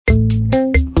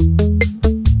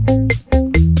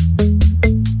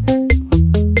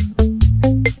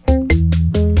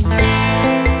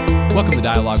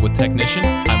with Technician.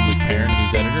 I'm Luke Perrin,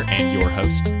 news editor and your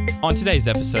host. On today's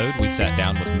episode, we sat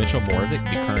down with Mitchell Moravec,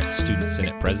 the current Student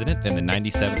Senate President in the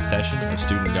 97th session of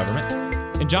Student Government.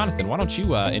 And Jonathan, why don't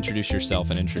you introduce yourself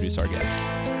and introduce our guest?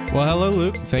 Well, hello,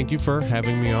 Luke. Thank you for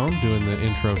having me on, doing the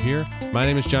intro here. My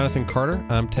name is Jonathan Carter.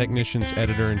 I'm Technician's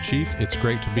editor-in-chief. It's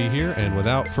great to be here. And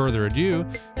without further ado,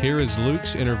 here is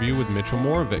Luke's interview with Mitchell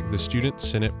Moravec, the Student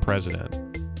Senate President.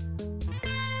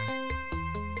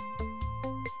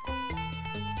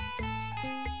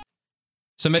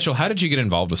 So, Mitchell, how did you get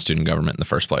involved with student government in the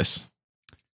first place?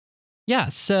 Yeah,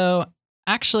 so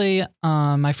actually,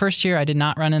 my first year, I did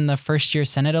not run in the first year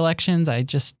Senate elections. I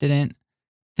just didn't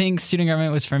think student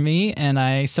government was for me, and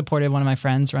I supported one of my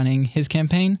friends running his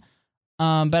campaign.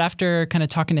 But after kind of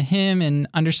talking to him and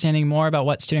understanding more about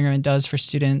what student government does for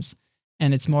students,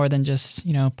 and it's more than just,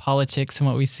 politics and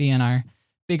what we see in our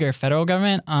bigger federal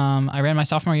government, I ran my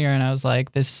sophomore year and I was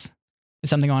like, this is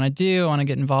something I want to do. I want to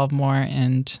get involved more.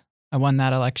 And I won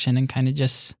that election and kind of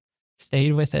just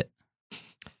stayed with it.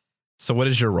 So what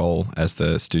is your role as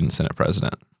the Student Senate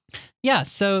President? Yeah,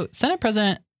 so Senate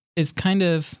President is kind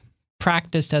of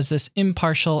practiced as this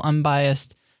impartial,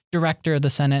 unbiased director of the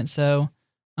Senate. So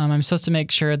I'm supposed to make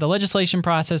sure the legislation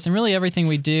process and really everything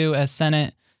we do as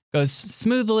Senate goes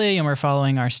smoothly and we're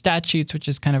following our statutes, which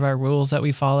is kind of our rules that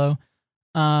we follow.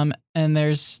 And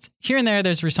there's here and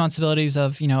there's responsibilities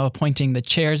of, appointing the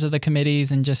chairs of the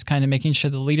committees and just kind of making sure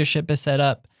the leadership is set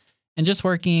up and just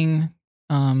working.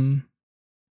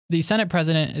 The Senate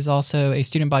President is also a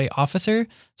student body officer.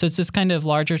 So it's this kind of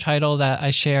larger title that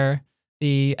I share.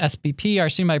 The SBP, our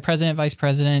student body president, vice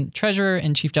president, treasurer,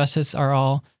 and chief justice are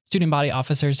all student body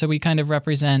officers. So we kind of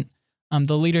represent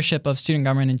the leadership of student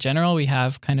government in general. We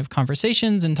have kind of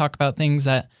conversations and talk about things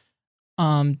that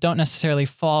don't necessarily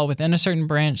fall within a certain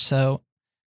branch. So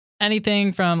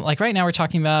anything from, like right now we're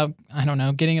talking about,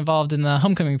 getting involved in the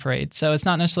homecoming parade. So it's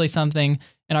not necessarily something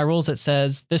in our rules that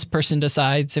says this person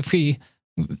decides if we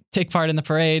take part in the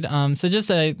parade. So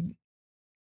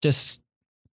just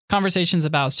conversations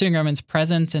about student government's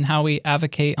presence and how we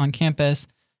advocate on campus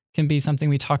can be something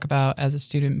we talk about as a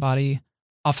student body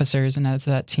officers and as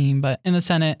that team. But in the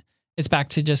Senate, it's back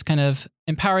to just kind of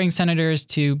empowering senators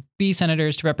to be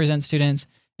senators, to represent students,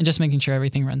 and just making sure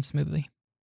everything runs smoothly.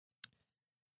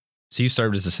 So you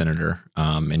served as a senator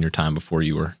in your time before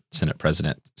you were Senate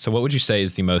President. So what would you say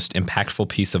is the most impactful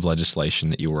piece of legislation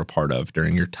that you were a part of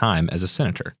during your time as a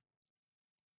senator?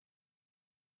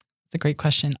 That's a great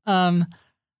question.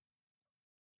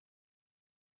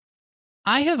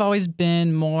 I have always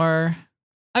been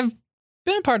I've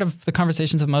been a part of the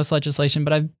conversations of most legislation,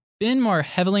 but I've been more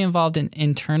heavily involved in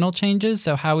internal changes,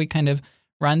 so how we kind of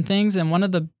run things. And one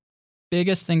of the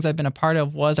biggest things I've been a part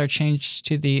of was our change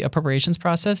to the appropriations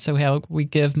process, so how we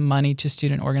give money to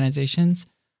student organizations.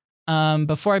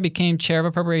 Before I became chair of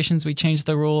appropriations, we changed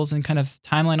the rules and kind of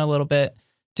timeline a little bit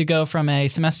to go from a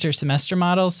semester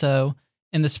model. So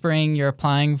in the spring, you're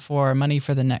applying for money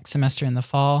for the next semester in the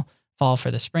fall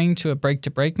for the spring, to a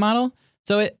break-to-break model.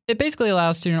 So it basically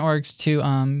allows student orgs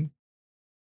to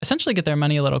essentially get their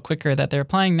money a little quicker, that they're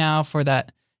applying now for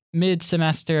that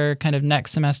mid-semester kind of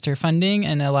next semester funding,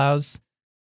 and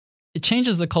it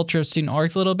changes the culture of student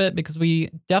orgs a little bit, because we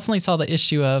definitely saw the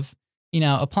issue of,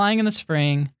 applying in the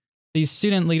spring, these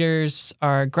student leaders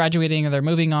are graduating or they're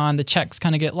moving on, the checks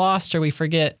kind of get lost, or we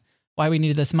forget why we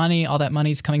needed this money. All that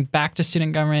money's coming back to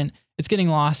student government. It's getting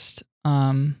lost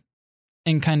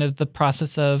in kind of the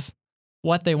process of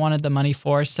what they wanted the money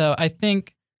for. So I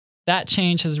think that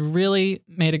change has really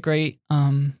made a great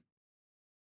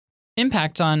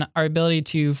impact on our ability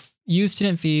to use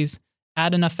student fees,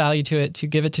 add enough value to it to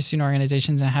give it to student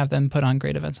organizations and have them put on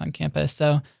great events on campus.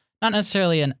 So not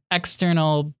necessarily an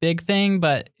external big thing,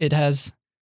 but it has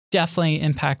definitely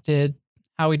impacted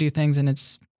how we do things, and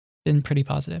it's been pretty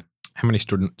positive. How many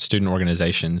student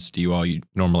organizations do you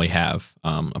normally have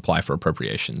apply for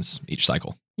appropriations each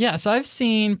cycle? Yeah, so I've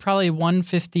seen probably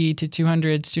 150 to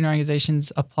 200 student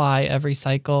organizations apply every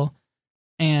cycle.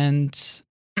 And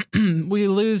we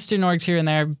lose student orgs here and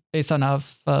there based on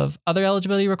of other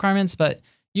eligibility requirements, but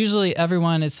usually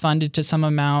everyone is funded to some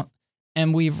amount.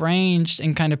 And we've ranged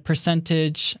in kind of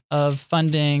percentage of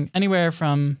funding anywhere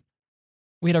from,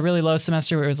 we had a really low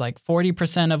semester where it was like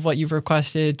 40% of what you've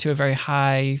requested to a very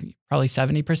high, probably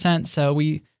 70%. So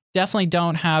we definitely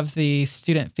don't have the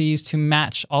student fees to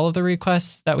match all of the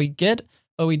requests that we get,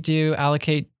 but we do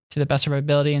allocate to the best of our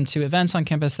ability into events on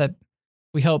campus that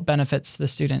we hope benefits the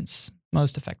students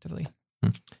most effectively.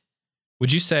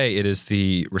 Would you say it is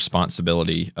the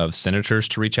responsibility of senators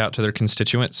to reach out to their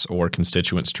constituents, or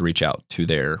constituents to reach out to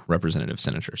their representative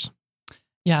senators?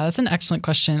 Yeah, that's an excellent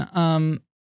question.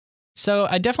 So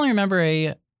I definitely remember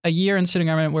a year in student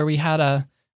government where we had a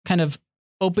kind of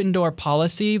open door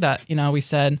policy that, we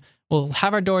said, we'll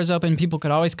have our doors open. People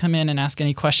could always come in and ask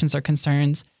any questions or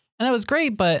concerns. And that was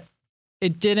great, but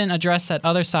it didn't address that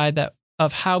other side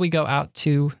of how we go out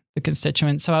to the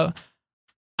constituents. So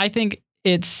I think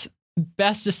it's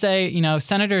best to say,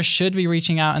 senators should be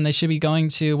reaching out and they should be going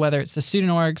to, whether it's the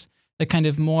student orgs that kind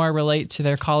of more relate to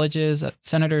their colleges.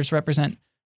 Senators represent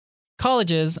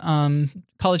colleges,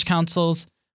 college councils.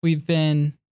 We've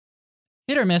been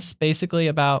hit or miss basically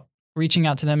about reaching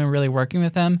out to them and really working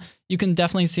with them. You can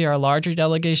definitely see our larger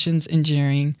delegations,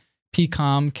 engineering,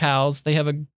 PCOM, CALS, they have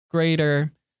a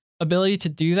greater ability to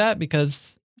do that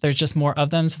because there's just more of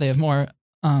them. So they have more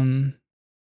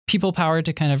people power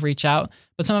to kind of reach out.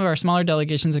 But some of our smaller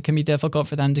delegations, it can be difficult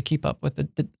for them to keep up with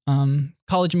the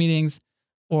college meetings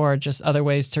or just other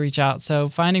ways to reach out. So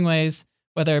finding ways,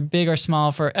 whether big or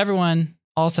small, for everyone,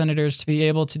 all senators to be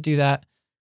able to do that.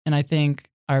 And I think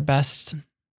our best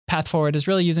path forward is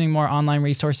really using more online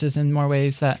resources and more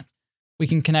ways that we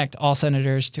can connect all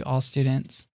senators to all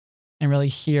students and really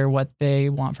hear what they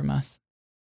want from us.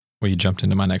 Well, you jumped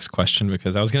into my next question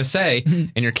because I was going to say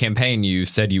in your campaign, you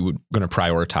said you were going to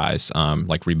prioritize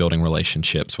like rebuilding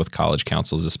relationships with college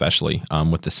councils, especially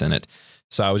with the Senate.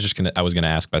 So I was going to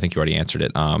ask, but I think you already answered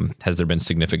it. Has there been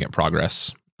significant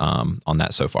progress on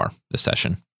that so far this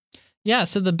session? Yeah.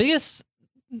 So the biggest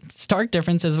stark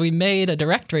difference is we made a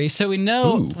directory. So we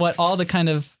know what all the kind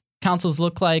of councils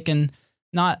look like, and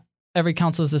not every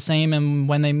council is the same and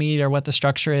when they meet or what the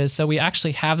structure is. So we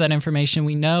actually have that information.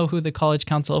 We know who the college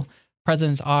council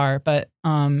presidents are, but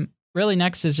really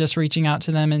next is just reaching out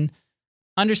to them and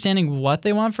understanding what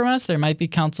they want from us. There might be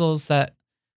councils that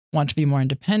want to be more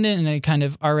independent and they kind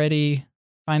of already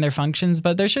find their functions,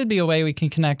 but there should be a way we can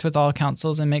connect with all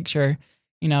councils and make sure,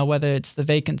 whether it's the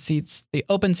vacant seats, the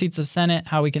open seats of Senate,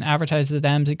 how we can advertise to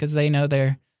them because they know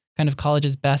their kind of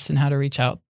colleges best and how to reach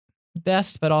out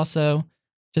best, but also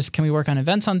just can we work on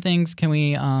events on things? Can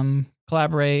we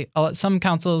collaborate? Some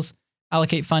councils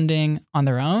allocate funding on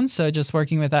their own. So just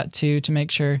working with that too to make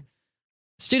sure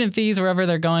student fees, wherever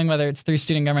they're going, whether it's through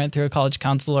student government, through a college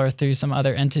council, or through some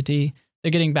other entity,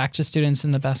 they're getting back to students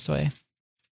in the best way.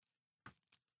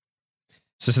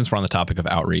 So since we're on the topic of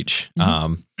outreach,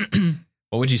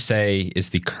 what would you say is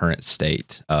the current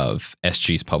state of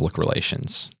SG's public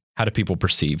relations? How do people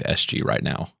perceive SG right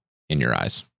now in your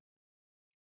eyes?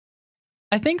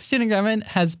 I think student government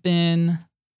has been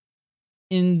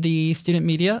in the student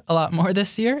media a lot more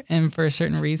this year, and for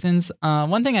certain reasons.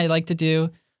 One thing I like to do,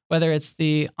 whether it's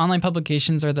the online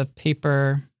publications or the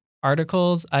paper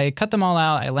articles, I cut them all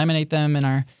out, I laminate them in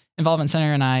our involvement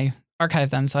center, and I archive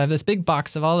them. So I have this big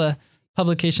box of all the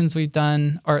publications we've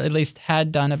done, or at least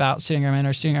had done, about student government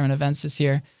or student government events this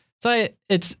year. So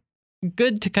it's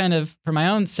good to kind of, for my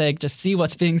own sake, just see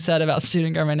what's being said about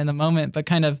student government in the moment, but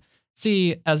kind of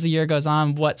see as the year goes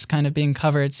on what's kind of being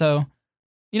covered. So,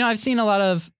 I've seen a lot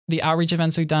of the outreach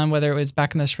events we've done, whether it was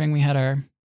back in the spring, we had our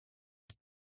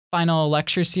final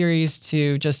lecture series,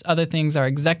 to just other things, our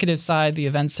executive side, the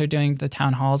events they're doing, the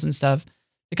town halls and stuff,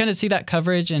 to kind of see that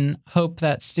coverage and hope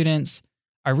that students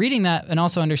are reading that and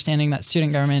also understanding that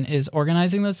student government is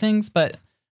organizing those things. But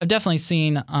I've definitely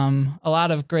seen a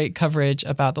lot of great coverage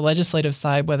about the legislative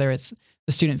side, whether it's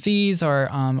the student fees or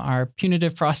our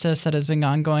punitive process that has been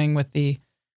ongoing with the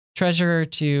treasurer,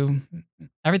 to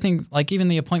everything, like even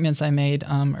the appointments I made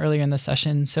earlier in the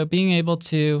session. So being able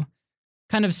to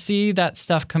kind of see that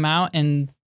stuff come out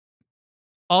and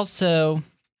also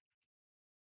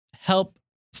help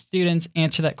students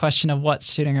answer that question of what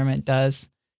student government does.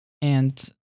 And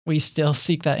we still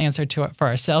seek that answer for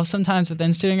ourselves sometimes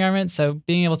within student government. So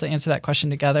being able to answer that question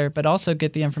together, but also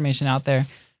get the information out there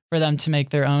for them to make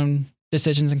their own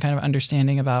decisions and kind of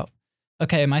understanding about,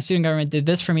 okay, my student government did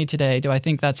this for me today. Do I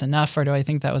think that's enough, or do I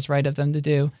think that was right of them to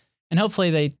do? And hopefully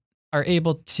they are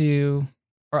able to,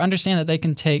 or understand that they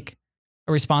can take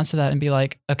a response to that and be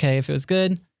like, okay, if it was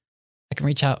good, I can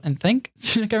reach out and thank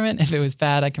student government. If it was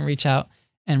bad, I can reach out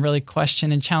and really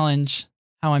question and challenge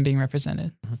how I'm being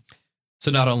represented.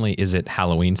 So not only is it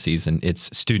Halloween season,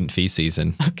 it's student fee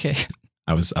season. Okay.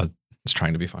 I was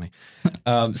trying to be funny.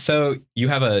 So you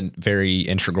have a very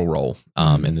integral role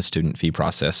in the student fee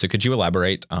process. So could you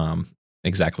elaborate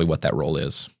exactly what that role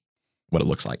is, what it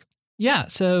looks like? Yeah.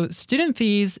 So student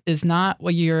fees is not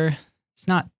it's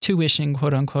not tuition,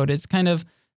 quote unquote. It's kind of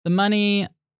the money,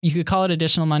 you could call it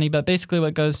additional money, but basically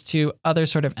what goes to other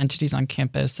sort of entities on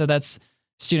campus. So that's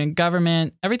student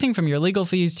government, everything from your legal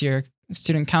fees to your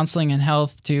student counseling and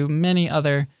health to many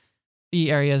other fee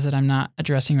areas that I'm not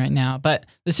addressing right now. But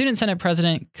the Student Senate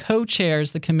President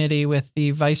co-chairs the committee with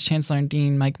the Vice Chancellor and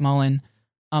Dean Mike Mullen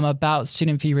about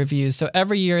student fee reviews. So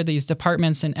every year, these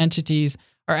departments and entities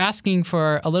are asking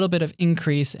for a little bit of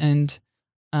increase. And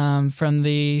from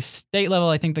the state level,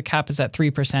 I think the cap is at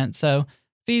 3%. So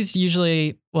fees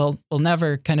usually will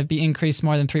never kind of be increased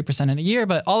more than 3% in a year,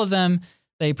 but all of them,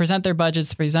 they present their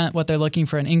budgets, present what they're looking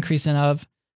for an increase in of.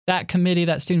 That committee,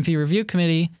 that student fee review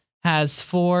committee, has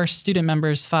 4 student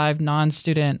members, 5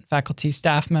 non-student faculty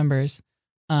staff members.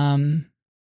 And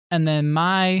then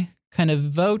my kind of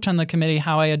vote on the committee,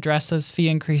 how I address those fee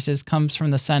increases, comes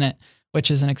from the Senate,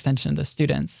 which is an extension of the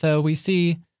students. So we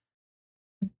see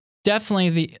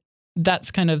definitely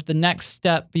that's kind of the next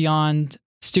step beyond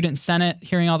Student Senate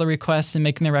hearing all the requests and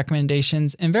making the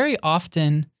recommendations. And very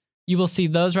often you will see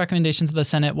those recommendations of the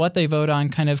Senate, what they vote on,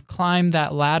 kind of climb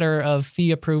that ladder of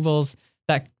fee approvals,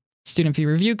 that Student Fee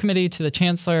Review Committee to the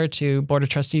Chancellor, to Board of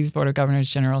Trustees, Board of Governors,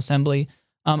 General Assembly.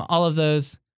 All of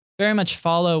those very much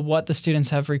follow what the students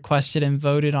have requested and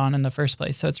voted on in the first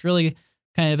place. So it's really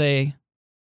kind of a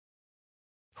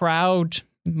proud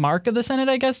mark of the Senate,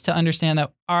 I guess, to understand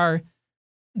that our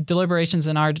deliberations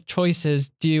and our choices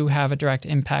do have a direct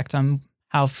impact on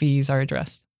how fees are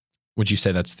addressed. Would you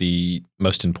say that's the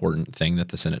most important thing that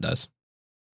the Senate does?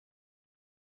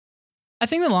 I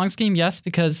think the long scheme, yes,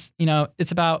 because,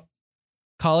 it's about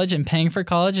college and paying for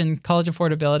college, and college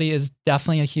affordability is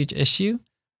definitely a huge issue.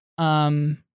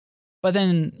 But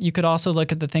then you could also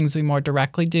look at the things we more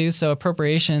directly do. So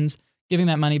appropriations, giving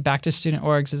that money back to student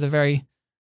orgs is a very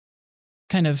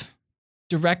kind of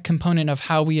direct component of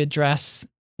how we address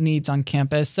needs on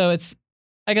campus. So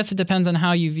I guess it depends on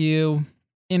how you view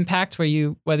impact,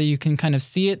 whether you can kind of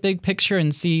see it big picture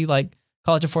and see like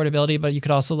college affordability, but you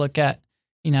could also look at,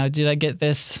 did I get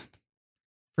this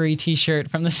free t-shirt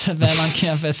from this event on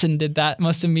campus, and did that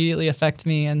most immediately affect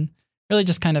me? And really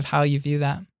just kind of how you view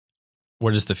that.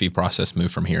 Where does the fee process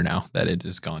move from here now that it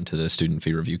has gone to the Student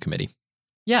Fee Review Committee?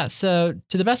 Yeah, so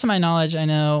to the best of my knowledge, I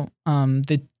know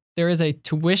that there is a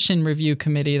tuition review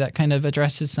committee that kind of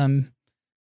addresses some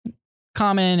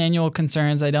common annual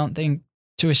concerns. I don't think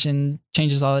tuition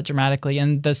changes all that dramatically.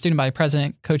 And the student body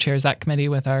president co-chairs that committee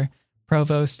with our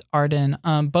provost, Arden.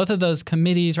 Both of those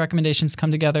committees' recommendations come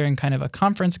together in kind of a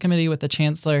conference committee with the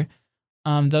chancellor.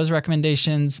 Those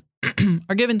recommendations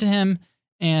are given to him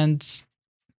and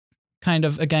kind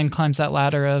of, again, climbs that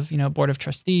ladder of, Board of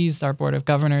Trustees, our Board of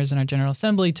Governors, and our General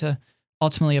Assembly to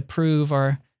ultimately approve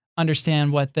or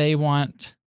understand what they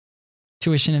want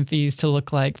tuition and fees to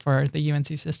look like for the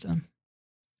UNC system.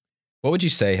 What would you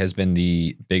say has been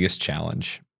the biggest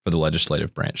challenge for the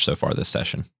legislative branch so far this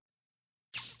session?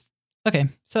 Okay,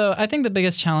 so I think the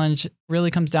biggest challenge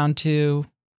really comes down to,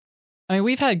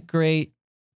 we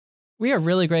are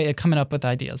really great at coming up with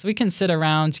ideas. We can sit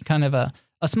around kind of a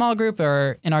small group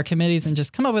or in our committees and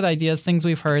just come up with ideas, things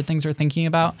we've heard, things we're thinking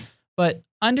about. But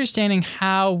understanding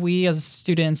how we as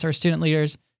students or student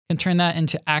leaders can turn that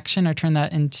into action or turn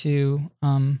that into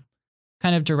kind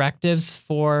of directives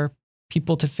for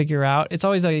people to figure out. It's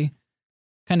always a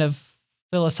kind of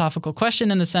philosophical question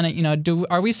in the Senate.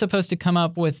 Are we supposed to come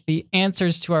up with the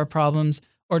answers to our problems,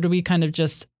 or do we kind of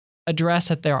just address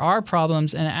that there are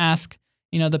problems and ask,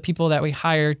 the people that we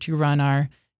hire to run our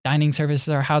dining services,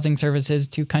 our housing services,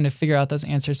 to kind of figure out those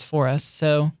answers for us?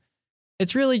 So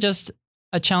it's really just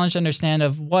a challenge to understand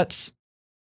of what's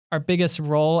our biggest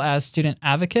role as student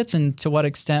advocates and to what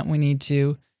extent we need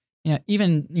to,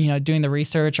 even doing the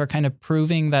research or kind of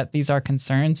proving that these are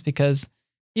concerns, because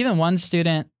even one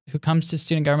student who comes to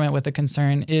student government with a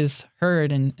concern is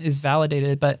heard and is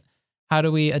validated, but how do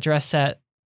we address that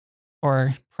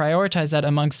or prioritize that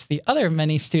amongst the other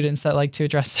many students that like to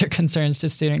address their concerns to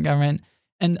student government,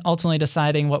 and ultimately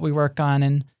deciding what we work on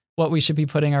and what we should be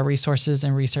putting our resources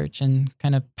and research and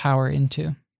kind of power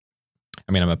into?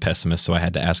 I'm a pessimist, so I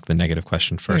had to ask the negative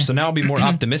question first. So now I'll be more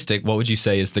optimistic. What would you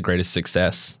say is the greatest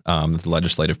success that the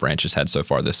legislative branch has had so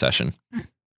far this session? And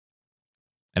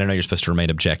I know you're supposed to remain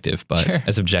objective, but Sure.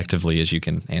 As objectively as you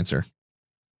can answer.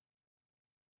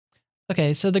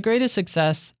 Okay, so the greatest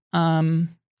success,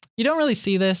 you don't really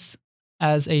see this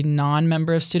as a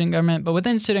non-member of student government, but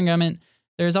within student government,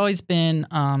 there's always been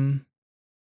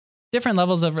different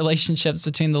levels of relationships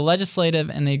between the legislative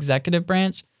and the executive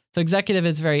branch. So executive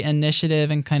is very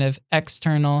initiative and kind of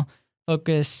external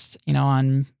focused,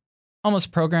 on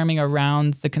almost programming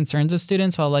around the concerns of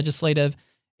students, while legislative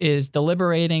is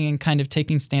deliberating and kind of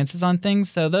taking stances on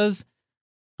things. So those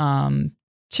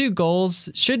two goals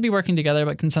should be working together,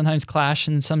 but can sometimes clash.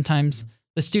 And sometimes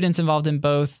the students involved in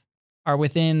both are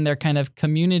within their kind of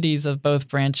communities of both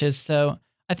branches. So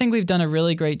I think we've done a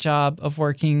really great job of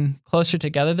working closer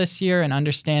together this year and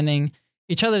understanding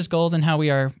each other's goals and how we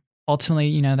are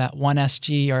ultimately, that one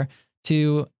SG, or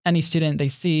to any student, they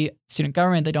see student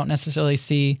government, they don't necessarily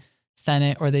see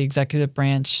Senate or the executive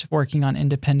branch working on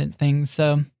independent things.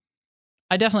 So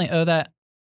I definitely owe that,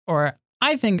 or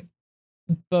I think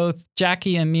both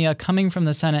Jackie and Mia coming from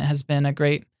the Senate has been a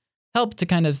great help to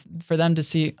kind of, for them to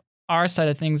see our side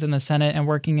of things in the Senate and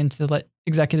working into the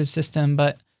executive system.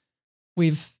 But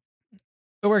it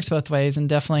works both ways, and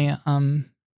definitely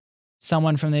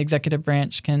someone from the executive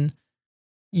branch can,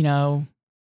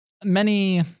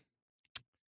 many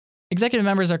executive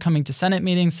members are coming to Senate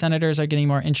meetings. Senators are getting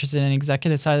more interested in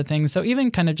executive side of things. So even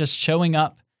kind of just showing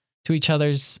up to each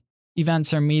other's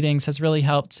events or meetings has really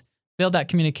helped build that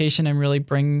communication and really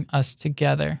bring us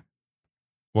together.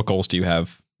 What goals do you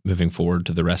have moving forward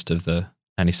to the rest of the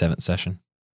 97th session?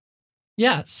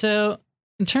 Yeah. So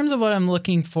in terms of what I'm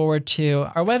looking forward to,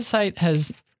 our website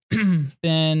has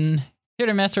been hit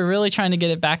or miss. We're really trying to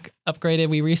get it back upgraded.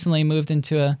 We recently moved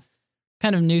into a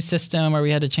kind of new system where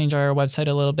we had to change our website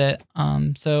a little bit.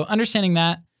 So understanding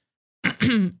that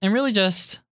and really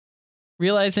just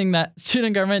realizing that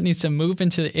student government needs to move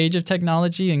into the age of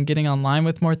technology and getting online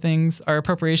with more things. Our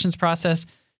appropriations process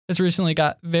has recently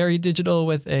got very digital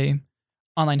with a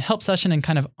online help session and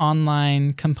kind of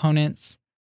online components.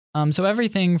 So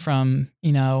everything from,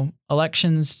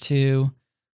 elections to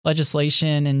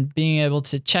legislation and being able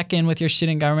to check in with your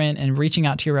student government and reaching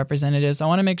out to your representatives. I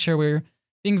want to make sure we're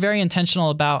being very intentional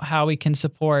about how we can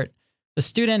support the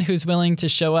student who's willing to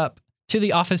show up to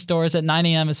the office doors at 9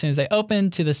 a.m. as soon as they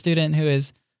open, to the student who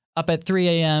is up at 3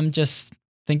 a.m. just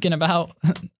thinking about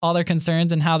all their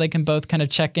concerns and how they can both kind of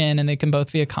check in and they can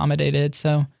both be accommodated.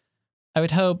 So I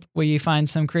would hope we find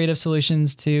some creative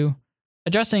solutions to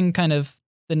addressing kind of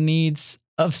the needs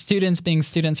of students being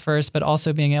students first, but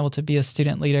also being able to be a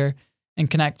student leader and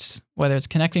connect, whether it's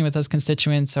connecting with those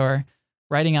constituents or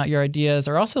writing out your ideas,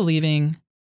 or also leaving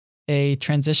a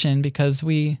transition, because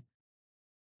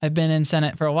I've been in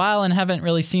Senate for a while and haven't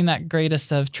really seen that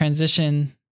greatest of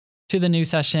transition to the new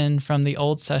session from the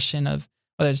old session, of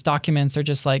whether it's documents or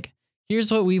just like,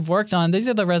 here's what we've worked on. These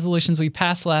are the resolutions we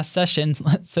passed last session.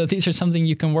 So these are something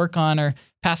you can work on or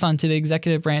pass on to the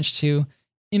executive branch to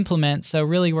implement. So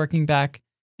really working back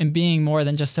and being more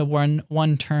than just a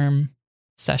one-term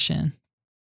session.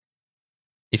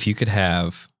 If you could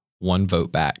have one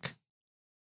vote back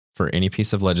for any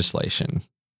piece of legislation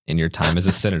in your time as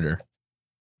a senator,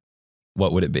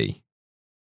 what would it be?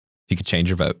 If you could change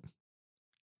your vote.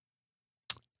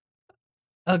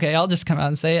 Okay, I'll just come out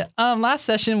and say it. Last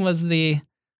session was the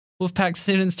Wolfpack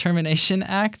Students Termination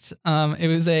Act. It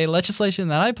was a legislation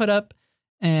that I put up,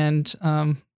 and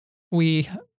we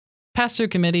passed through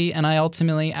committee, and I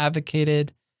ultimately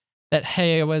advocated that,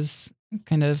 hey, I was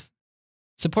kind of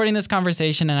supporting this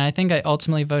conversation, and I think I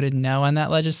ultimately voted no on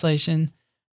that legislation.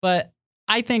 But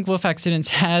I think Wolfpack Students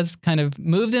has kind of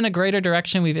moved in a greater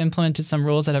direction. We've implemented some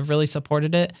rules that have really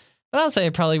supported it. But I'll say I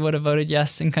probably would have voted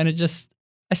yes, and kind of just,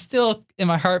 I still, in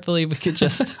my heart, believe we could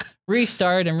just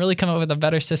restart and really come up with a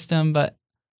better system. But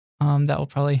that will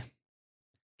probably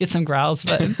get some growls,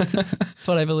 but that's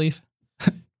what I believe.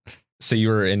 So you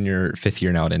were in your 5th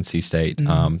year now at NC State.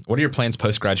 Mm-hmm. What are your plans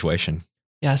post-graduation?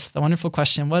 Yes, the wonderful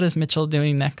question. What is Mitchell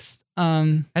doing next?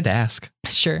 I had to ask.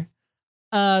 Sure.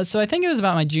 So I think it was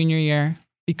about my junior year,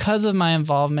 because of my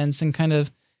involvements and kind of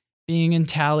being in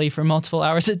tally for multiple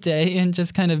hours a day and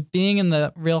just kind of being in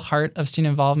the real heart of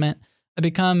student involvement. I've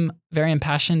become very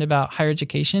impassioned about higher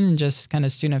education and just kind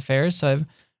of student affairs. So I've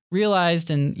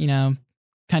realized and,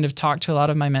 kind of talked to a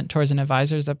lot of my mentors and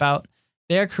advisors about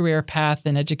their career path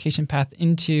and education path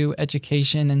into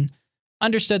education, and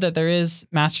understood that there is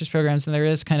master's programs and there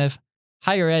is kind of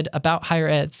higher ed about higher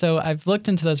ed. So I've looked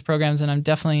into those programs, and I'm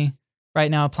definitely right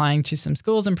now applying to some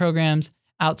schools and programs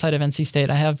outside of NC State.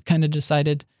 I have kind of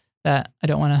decided that I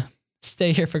don't want to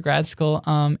stay here for grad school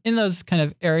in those kind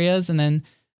of areas. And then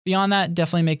beyond that,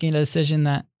 definitely making a decision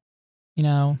that,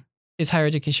 is higher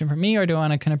education for me, or do I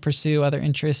want to kind of pursue other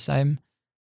interests? I'm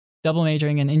double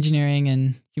majoring in engineering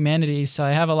and humanities. So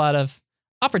I have a lot of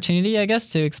opportunity, I guess,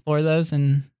 to explore those.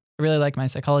 And I really like my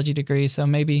psychology degree. So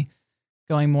maybe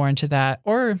going more into that.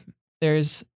 Or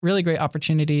there's really great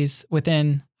opportunities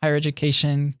within higher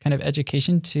education, kind of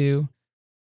education, to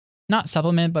not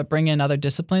supplement, but bring in other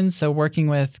disciplines. So working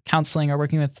with counseling or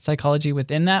working with psychology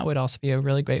within that would also be a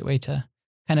really great way to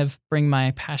kind of bring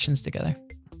my passions together.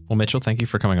 Well, Mitchell, thank you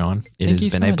for coming on. It Thank has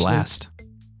you been so a much, blast.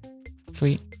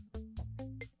 Sweet.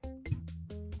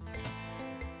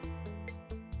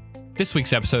 This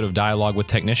week's episode of Dialogue with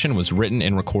Technician was written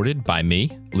and recorded by me,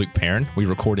 Luke Perrin. We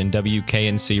record in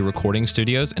WKNC Recording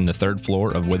Studios in the third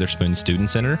floor of Witherspoon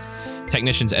Student Center.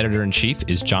 Technician's editor-in-chief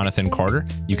is Jonathan Carter.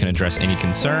 You can address any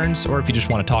concerns, or if you just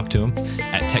want to talk to him,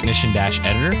 at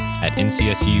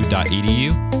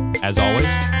technician-editor@ncsu.edu. As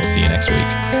always, we'll see you next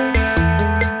week.